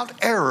without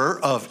error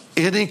of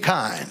any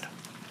kind.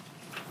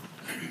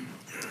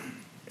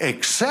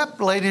 Except,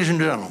 ladies and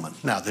gentlemen,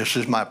 now this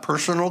is my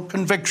personal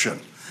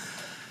conviction.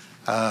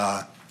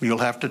 You'll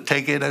have to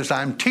take it as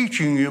I'm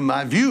teaching you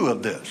my view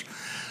of this.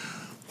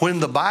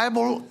 When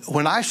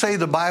I say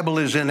the Bible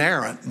is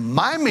inerrant,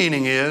 my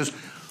meaning is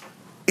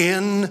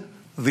in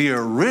the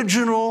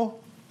original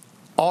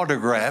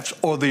autographs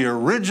or the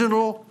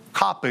original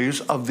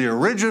copies of the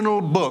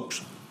original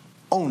books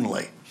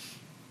only.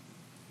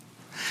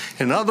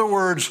 In other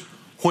words,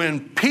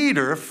 when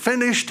Peter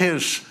finished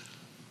his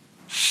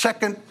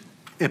second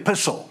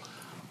epistle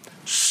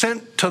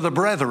sent to the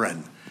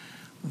brethren,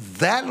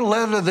 that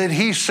letter that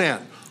he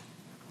sent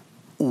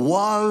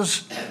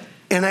was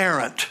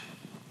inerrant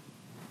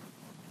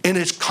in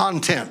its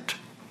content.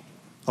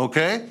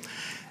 Okay?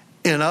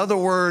 In other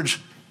words,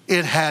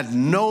 it had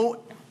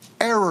no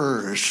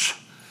errors.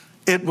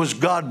 It was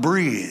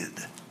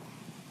God-breathed.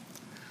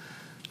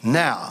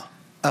 Now,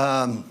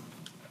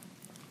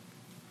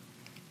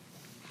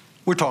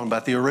 we're talking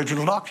about the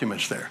original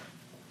documents there.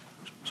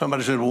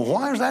 Somebody said, well,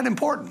 why is that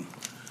important?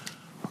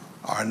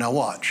 All right, now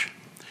watch.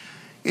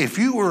 If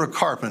you were a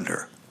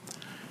carpenter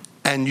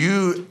and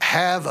you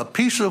have a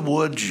piece of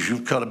wood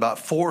you've cut about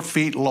 4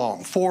 feet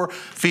long, 4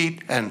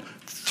 feet and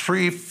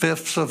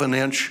 3/5 of an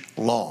inch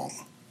long.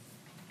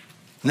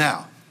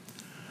 Now,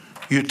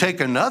 you take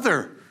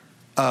another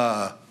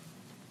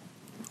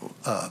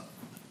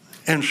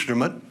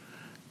instrument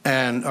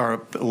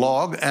or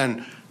log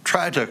and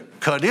try to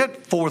cut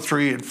it 4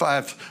 feet and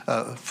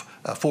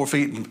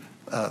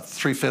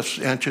 3/5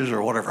 inches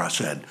or whatever I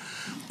said.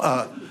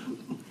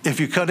 If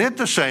you cut it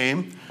the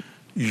same,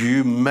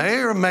 you may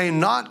or may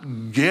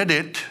not get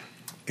it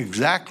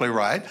exactly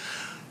right.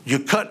 You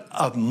cut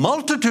a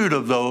multitude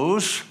of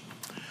those,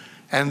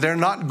 and they're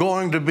not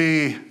going to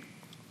be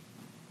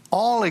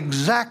all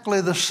exactly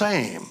the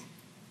same.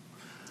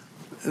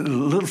 A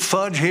little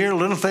fudge here, a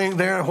little thing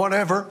there,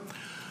 whatever.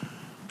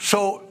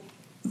 So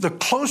the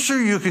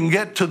closer you can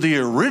get to the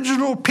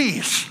original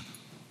piece,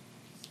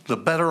 the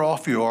better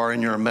off you are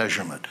in your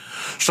measurement.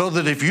 So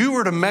that if you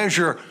were to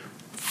measure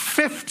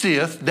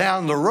 50th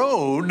down the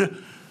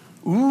road,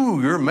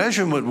 your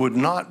measurement would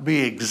not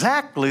be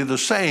exactly the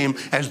same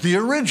as the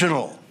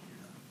original.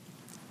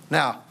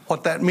 Now,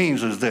 what that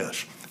means is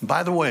this.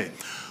 By the way,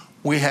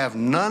 we have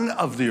none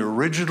of the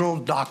original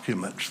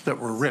documents that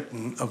were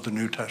written of the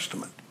New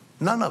Testament.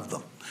 None of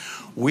them.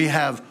 We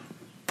have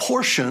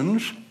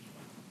portions,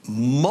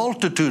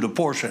 multitude of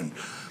portions,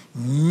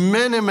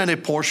 many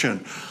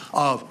portions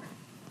of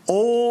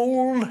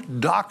old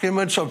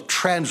documents of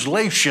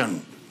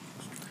translation.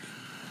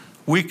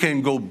 We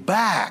can go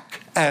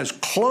back as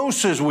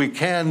close as we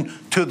can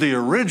to the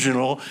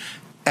original,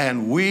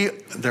 and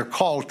they're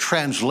called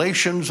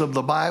translations of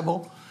the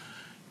Bible,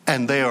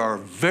 and they are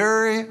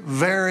very,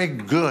 very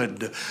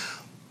good.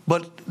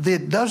 But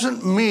it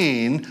doesn't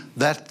mean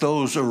that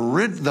those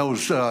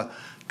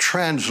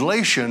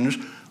translations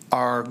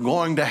are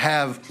going to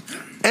have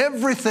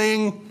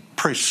everything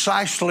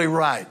precisely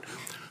right.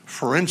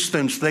 For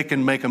instance, they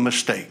can make a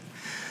mistake.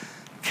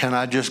 Can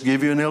I just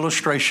give you an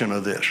illustration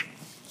of this?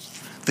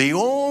 The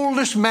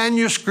oldest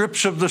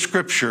manuscripts of the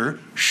Scripture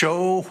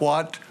show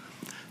what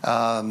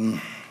that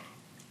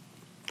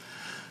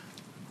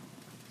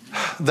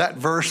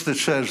verse that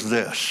says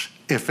this: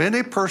 if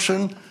any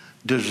person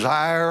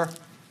desire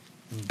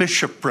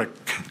bishopric,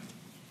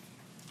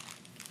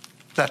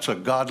 That's a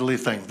godly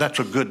thing. That's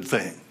a good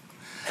thing.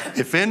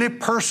 If any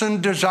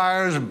person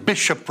desires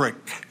bishopric,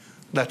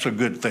 that's a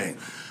good thing.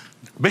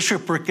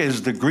 Bishopric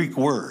is the Greek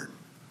word.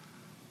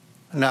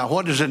 Now,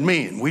 what does it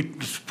mean?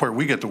 This is where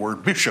we get the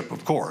word bishop,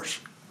 of course.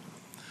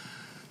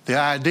 The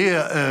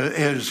idea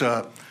is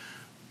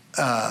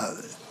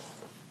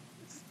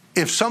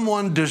if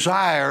someone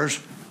desires,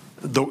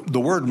 the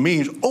word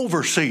means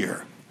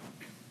overseer.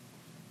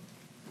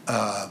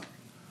 How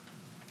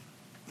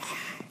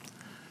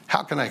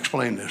can I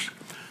explain this?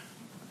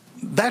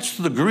 That's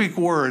the Greek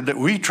word that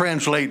we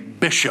translate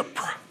bishop.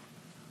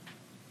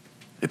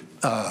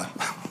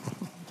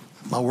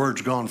 My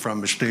word's gone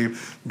from me,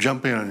 Steve.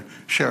 Jump in and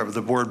share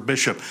the word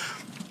bishop.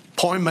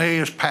 Poime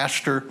is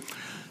pastor.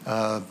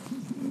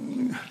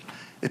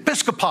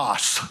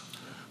 Episkopos.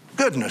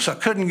 Goodness, I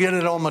couldn't get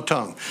it on my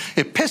tongue.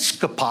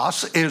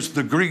 Episkopos is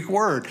the Greek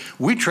word.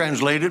 We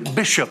translate it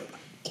bishop.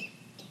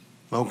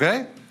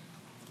 Okay?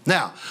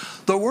 Now,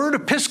 the word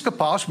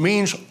episkopos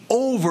means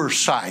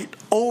oversight,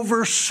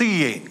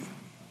 overseeing.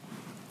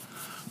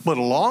 But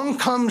along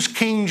comes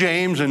King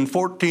James in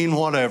 14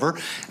 whatever,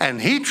 and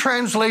he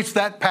translates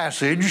that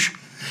passage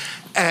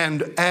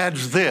and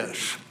adds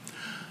this.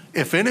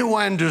 If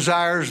anyone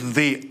desires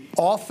the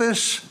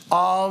office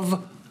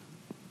of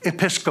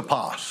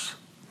episkopos.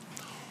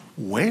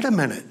 Wait a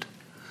minute.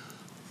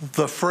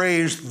 The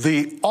phrase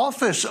the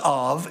office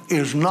of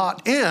is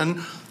not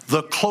in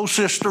the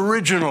closest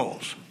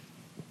originals.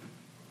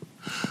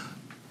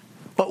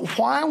 But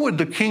why would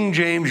the King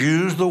James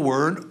use the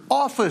word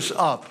office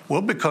of?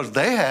 Well, because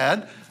they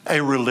had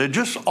a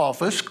religious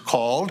office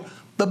called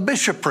the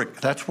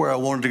bishopric. That's where I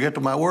wanted to get to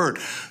my word.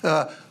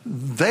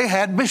 They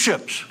had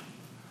bishops.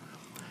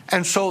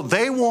 And so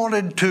they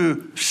wanted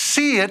to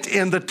see it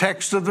in the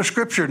text of the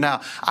Scripture. Now,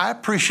 I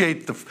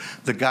appreciate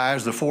the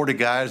guys, the 40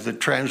 guys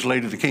that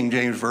translated the King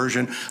James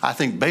Version. I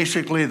think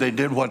basically they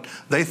did what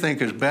they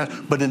think is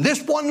best. But in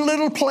this one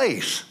little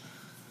place,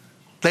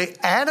 they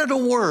added a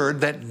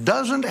word that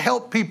doesn't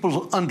help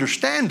people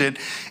understand it.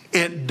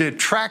 It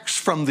detracts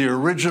from the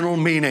original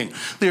meaning.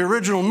 The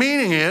original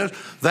meaning is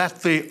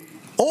that the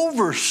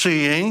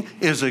overseeing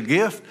is a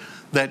gift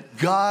that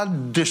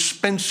God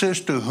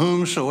dispenses to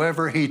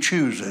whomsoever he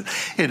chooses.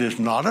 It is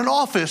not an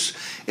office.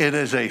 It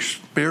is a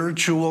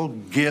spiritual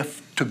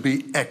gift to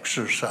be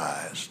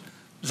exercised.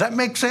 Does that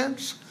make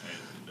sense?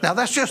 Now,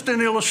 that's just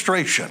an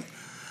illustration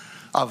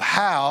of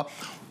how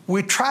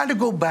we try to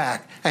go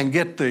back and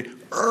get the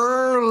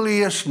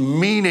earliest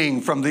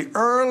meaning from the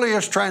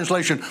earliest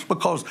translation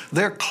because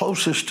they're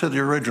closest to the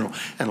original.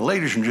 And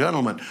ladies and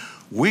gentlemen,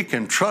 we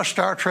can trust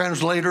our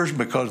translators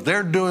because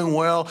they're doing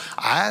well.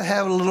 I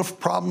have a little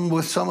problem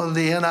with some of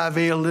the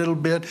NIV a little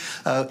bit.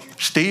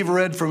 Steve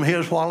read from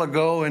his a while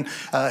ago, and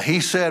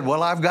he said,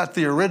 well, I've got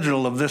the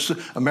original of this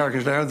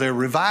American Standard, the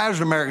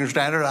Revised American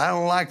Standard. I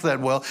don't like that.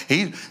 Well,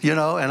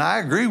 and I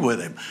agree with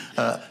him.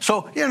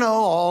 So,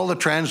 all the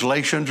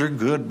translations are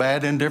good,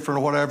 bad, indifferent,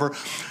 or whatever.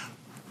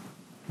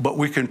 But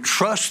we can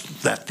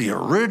trust that the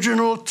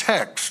original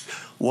text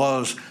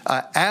was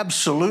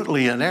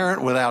absolutely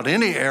inerrant without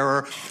any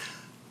error.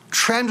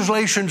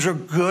 Translations are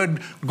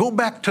good. Go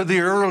back to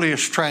the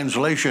earliest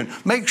translation.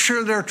 Make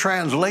sure they're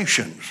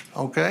translations,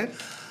 okay?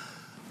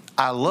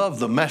 I love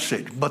the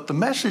Message, but the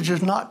Message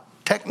is not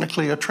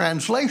technically a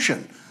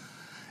translation.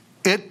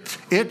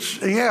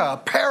 It's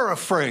a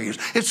paraphrase.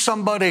 It's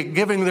somebody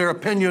giving their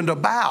opinion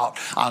about.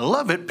 I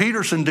love it.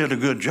 Peterson did a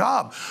good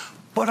job.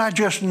 But I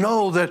just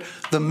know that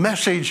the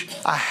Message,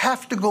 I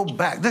have to go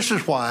back. This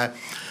is why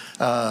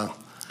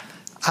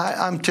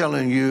I'm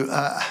telling you,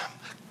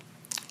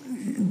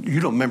 you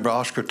don't remember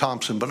Oscar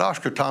Thompson, but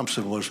Oscar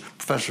Thompson was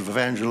professor of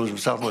evangelism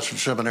at Southwestern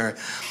Seminary.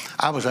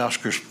 I was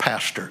Oscar's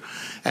pastor.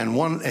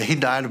 And he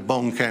died of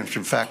bone cancer.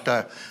 In fact,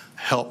 I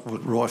helped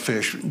with Roy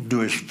Fish do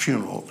his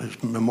funeral,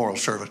 his memorial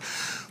service.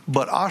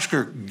 But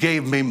Oscar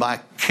gave me my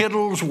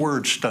Kittle's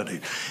Word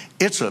Study.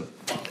 It's a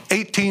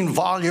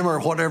 18-volume or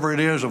whatever it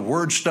is of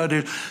word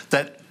studies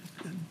that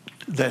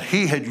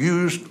he had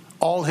used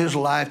all his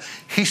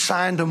life. He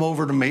signed them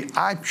over to me.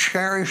 I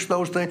cherish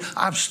those things.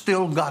 I've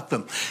still got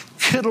them.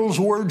 Kittle's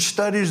Word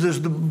Studies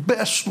is the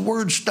best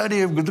word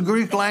study of the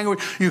Greek language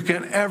you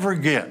can ever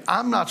get.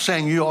 I'm not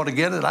saying you ought to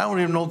get it. I don't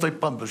even know if they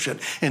publish it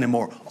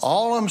anymore.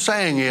 All I'm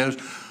saying is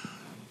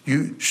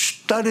you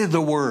study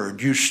the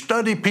Word. You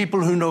study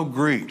people who know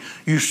Greek.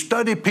 You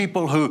study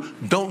people who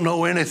don't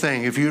know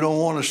anything if you don't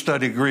want to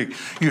study Greek.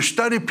 You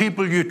study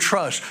people you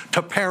trust.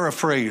 To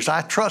paraphrase,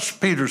 I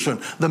trust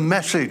Peterson. The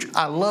Message,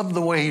 I love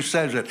the way he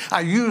says it.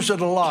 I use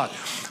it a lot.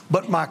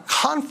 But my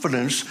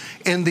confidence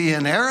in the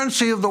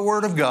inerrancy of the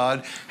Word of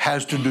God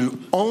has to do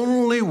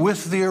only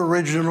with the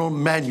original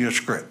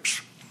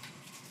manuscripts.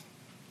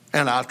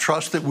 And I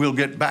trust that we'll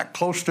get back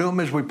close to them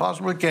as we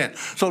possibly can.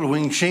 So that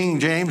when King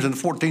James in the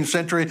 14th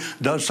century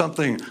does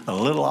something a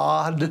little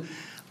odd,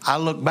 I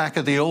look back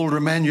at the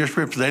older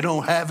manuscripts, they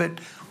don't have it.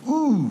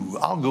 Ooh,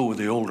 I'll go with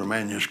the older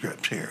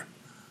manuscripts here.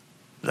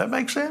 Does that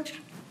make sense?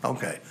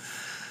 Okay.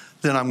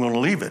 Then I'm going to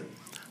leave it.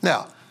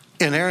 Now,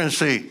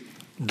 inerrancy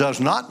does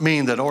not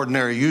mean that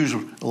ordinary use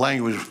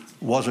language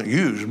wasn't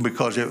used,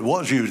 because it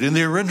was used in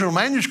the original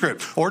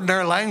manuscript,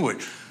 ordinary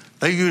language.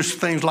 They used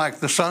things like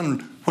the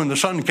sun, when the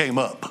sun came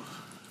up.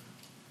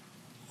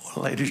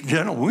 Well, ladies and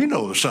gentlemen, we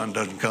know the sun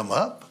doesn't come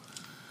up.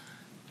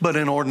 But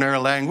in ordinary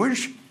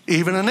language,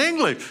 even in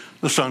English,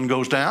 the sun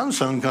goes down, the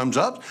sun comes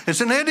up.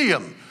 It's an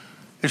idiom.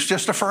 It's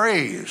just a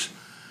phrase.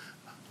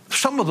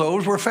 Some of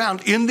those were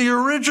found in the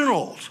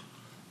originals,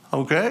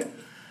 okay?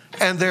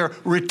 And they're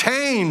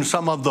retained,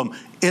 some of them,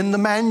 in the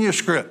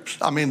manuscripts,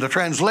 the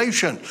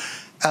translation.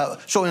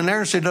 So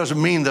inerrancy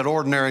doesn't mean that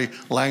ordinary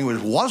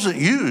language wasn't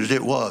used.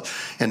 It was.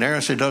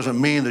 Inerrancy doesn't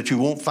mean that you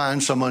won't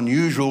find some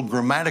unusual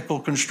grammatical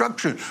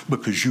construction,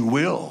 because you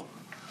will.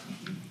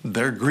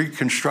 Their Greek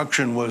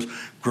construction was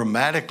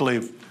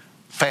grammatically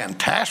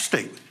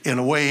fantastic in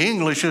a way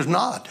English is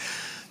not.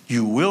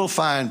 You will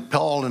find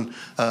Paul and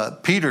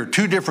Peter,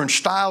 two different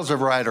styles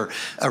of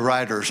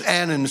writers.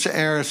 And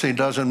inerrancy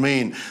doesn't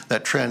mean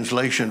that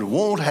translation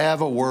won't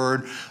have a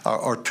word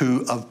or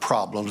two of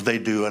problems. They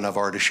do, and I've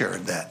already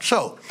shared that.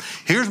 So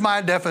here's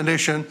my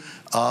definition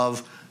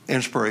of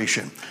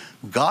inspiration.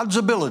 God's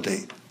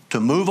ability to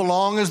move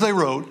along as they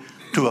wrote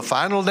to a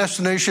final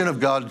destination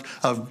of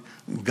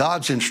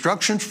God's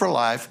instructions for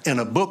life in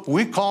a book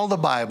we call the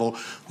Bible,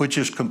 which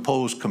is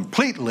composed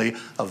completely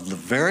of the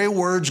very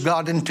words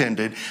God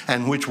intended,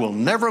 and which will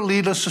never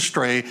lead us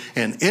astray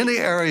in any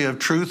area of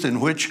truth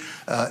in which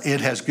it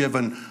has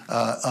given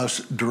us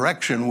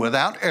direction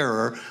without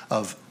error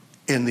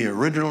in the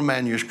original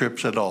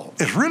manuscripts at all.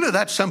 It's really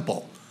that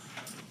simple.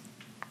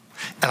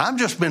 And I've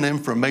just been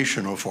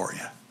informational for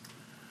you.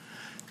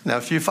 Now,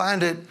 if you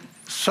find it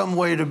some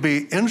way to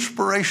be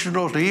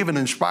inspirational, to even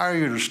inspire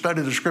you to study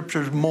the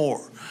scriptures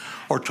more,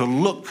 or to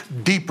look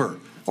deeper,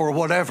 or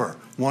whatever,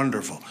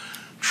 wonderful.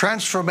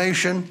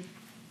 Transformation,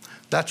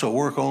 that's a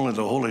work only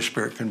the Holy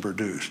Spirit can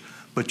produce.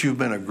 But you've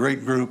been a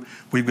great group.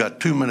 We've got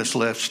 2 minutes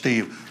left.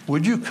 Steve,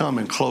 would you come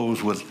and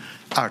close with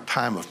our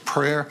time of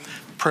prayer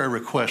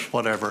requests,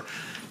 whatever.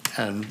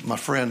 And my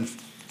friend,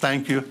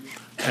 thank you.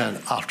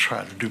 And I'll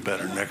try to do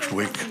better next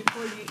week.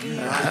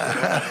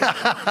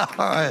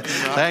 All right.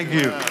 Thank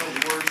you.